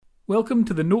Welcome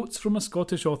to the Notes from a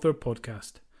Scottish Author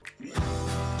podcast.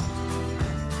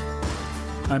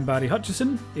 I'm Barry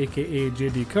Hutchison, aka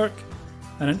JD Kirk,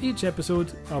 and in each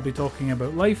episode I'll be talking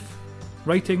about life,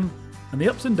 writing, and the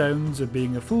ups and downs of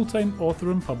being a full-time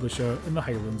author and publisher in the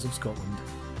Highlands of Scotland.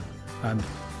 And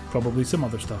probably some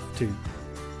other stuff too.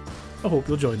 I hope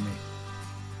you'll join me.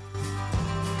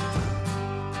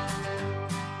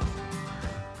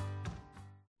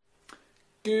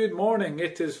 Good morning,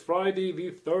 it is Friday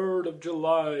the 3rd of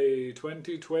July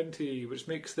 2020, which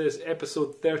makes this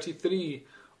episode 33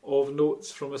 of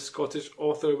Notes from a Scottish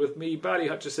Author with me, Barry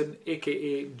Hutchison,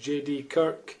 aka JD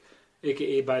Kirk,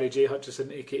 aka Barry J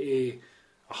Hutchison, aka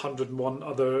 101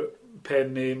 other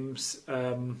pen names.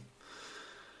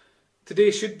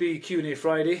 Today should be Q&A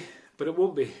Friday, but it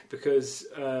won't be because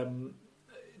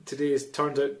today has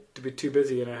turned out to be too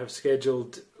busy and I have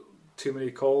scheduled too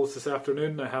many calls this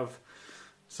afternoon. I have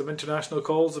some international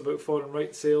calls about foreign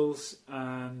rights sales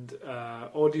and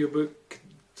audiobook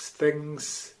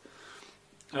things,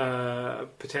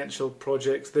 potential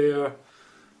projects there,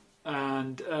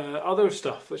 and other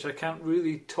stuff which I can't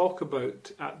really talk about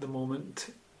at the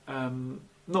moment.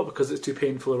 Not because it's too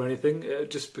painful or anything,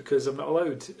 just because I'm not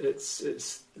allowed.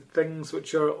 It's things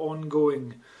which are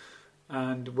ongoing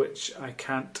and which I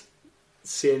can't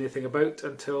say anything about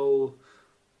until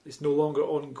it's no longer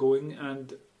ongoing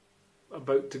and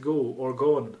about to go or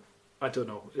gone. I don't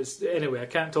know. Anyway, I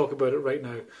can't talk about it right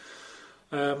now.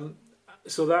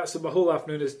 So that's my whole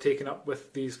afternoon is taken up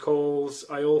with these calls.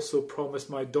 I also promised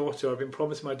my daughter, I've been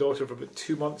promising my daughter for about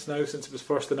 2 months now since it was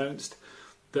first announced,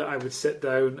 that I would sit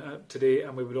down today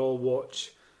and we would all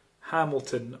watch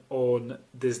Hamilton on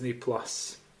Disney+.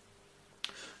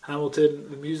 Hamilton,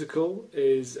 the musical,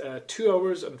 is 2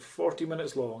 hours and 40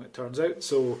 minutes long, it turns out,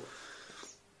 so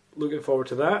looking forward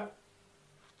to that.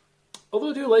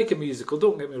 Although I do like a musical,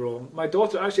 don't get me wrong. My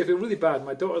daughter, actually I feel really bad,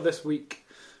 my daughter this week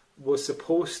was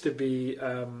supposed to be,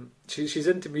 she's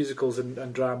into musicals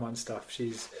and drama and stuff.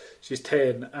 She's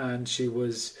 10 and she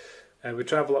was, we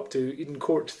travel up to Eden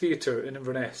Court Theatre in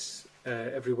Inverness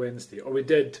every Wednesday, or we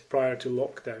did prior to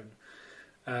lockdown.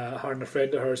 Her and a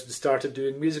friend of hers had started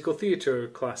doing musical theatre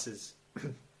classes.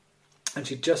 And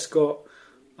she just got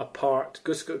a part,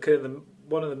 just got kind of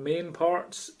one of the main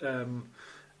parts,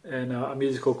 in a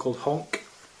musical called Honk,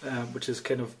 which is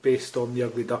kind of based on The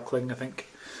Ugly Duckling, I think.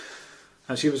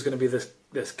 And she was going to be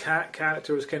this cat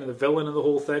character, was kind of the villain of the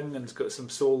whole thing, and it's got some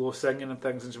solo singing and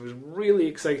things, and she was really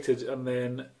excited, and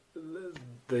then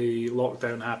the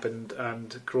lockdown happened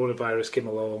and coronavirus came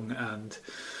along and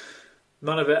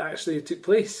none of it actually took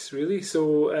place, really.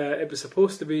 So it was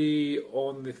supposed to be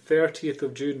on the 30th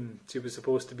of June. She was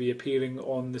supposed to be appearing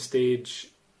on the stage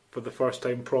for the first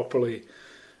time properly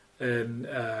in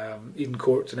Eden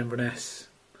Court in Inverness,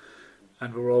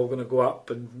 and we were all going to go up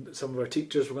and some of our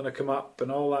teachers were going to come up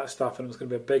and all that stuff, and it was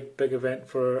going to be a big event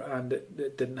for her, and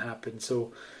it didn't happen.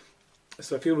 So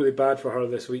I feel really bad for her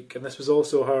this week, and this was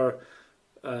also her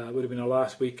would have been her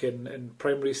last week in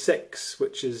primary 6,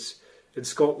 which is in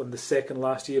Scotland the second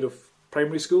last year of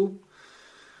primary school.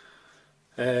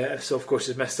 So of course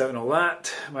he's missed out on all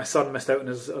that. My son missed out on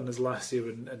his last year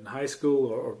in high school,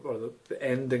 or the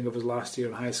ending of his last year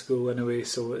in high school anyway.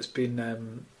 So it's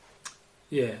been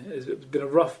it's been a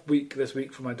rough week this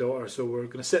week for my daughter. So we're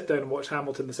going to sit down and watch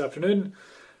Hamilton this afternoon,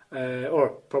 or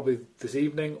probably this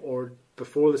evening or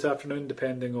before this afternoon,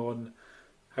 depending on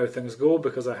how things go,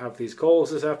 because I have these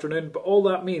calls this afternoon. But all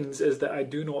that means is that I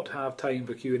do not have time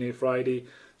for Q&A Friday,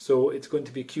 so it's going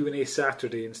to be Q&A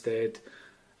Saturday instead.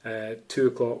 2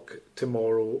 o'clock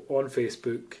tomorrow on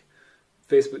Facebook,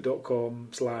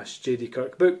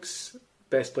 facebook.com/jdkirkbooks,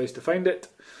 best place to find it.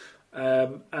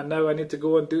 And now I need to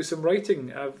go and do some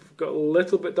writing. I've got a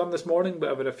little bit done this morning, but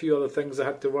I've had a few other things I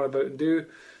had to run about and do,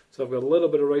 so I've got a little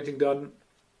bit of writing done.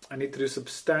 I need to do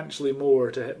substantially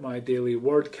more to hit my daily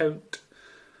word count,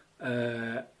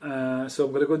 so I'm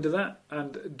going to go and do that,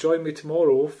 and join me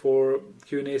tomorrow for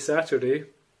Q&A Saturday.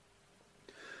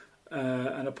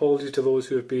 And apologies to those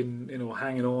who have been,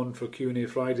 hanging on for Q&A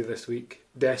Friday this week,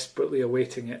 desperately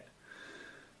awaiting it.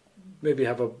 Maybe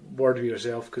have a word with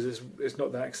yourself because it's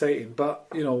not that exciting. But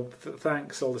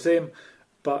thanks all the same.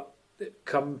 But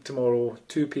come tomorrow,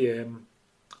 2 p.m.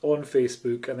 on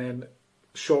Facebook, and then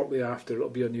shortly after it'll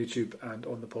be on YouTube and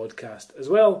on the podcast as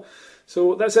well.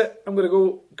 So that's it. I'm going to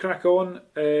go crack on.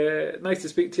 Nice to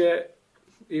speak to you,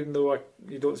 even though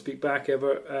you don't speak back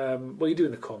ever. Well, you do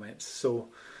in the comments. So.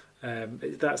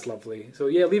 That's lovely. So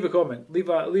yeah, leave a comment. Leave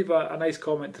a nice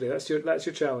comment today. That's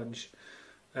your challenge.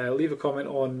 Leave a comment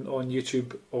on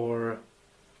YouTube or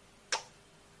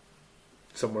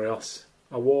somewhere else.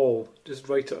 a wall. Just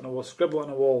write it on a wall, scribble it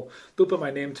on a wall. Don't put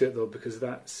my name to it though, because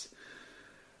that's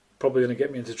probably going to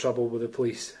get me into trouble with the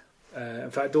police.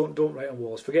 In fact, don't write on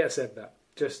walls. Forget I said that.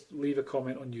 Just leave a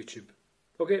comment on YouTube.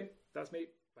 Okay, that's me.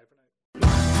 Bye for now.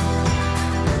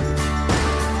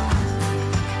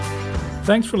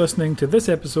 Thanks for listening to this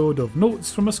episode of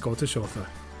Notes from a Scottish Author.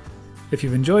 If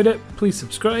you've enjoyed it, please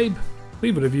subscribe,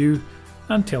 leave a review,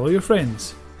 and tell all your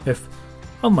friends, if,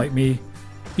 unlike me,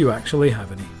 you actually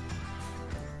have any.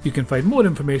 You can find more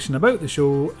information about the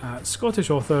show at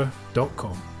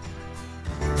scottishauthor.com.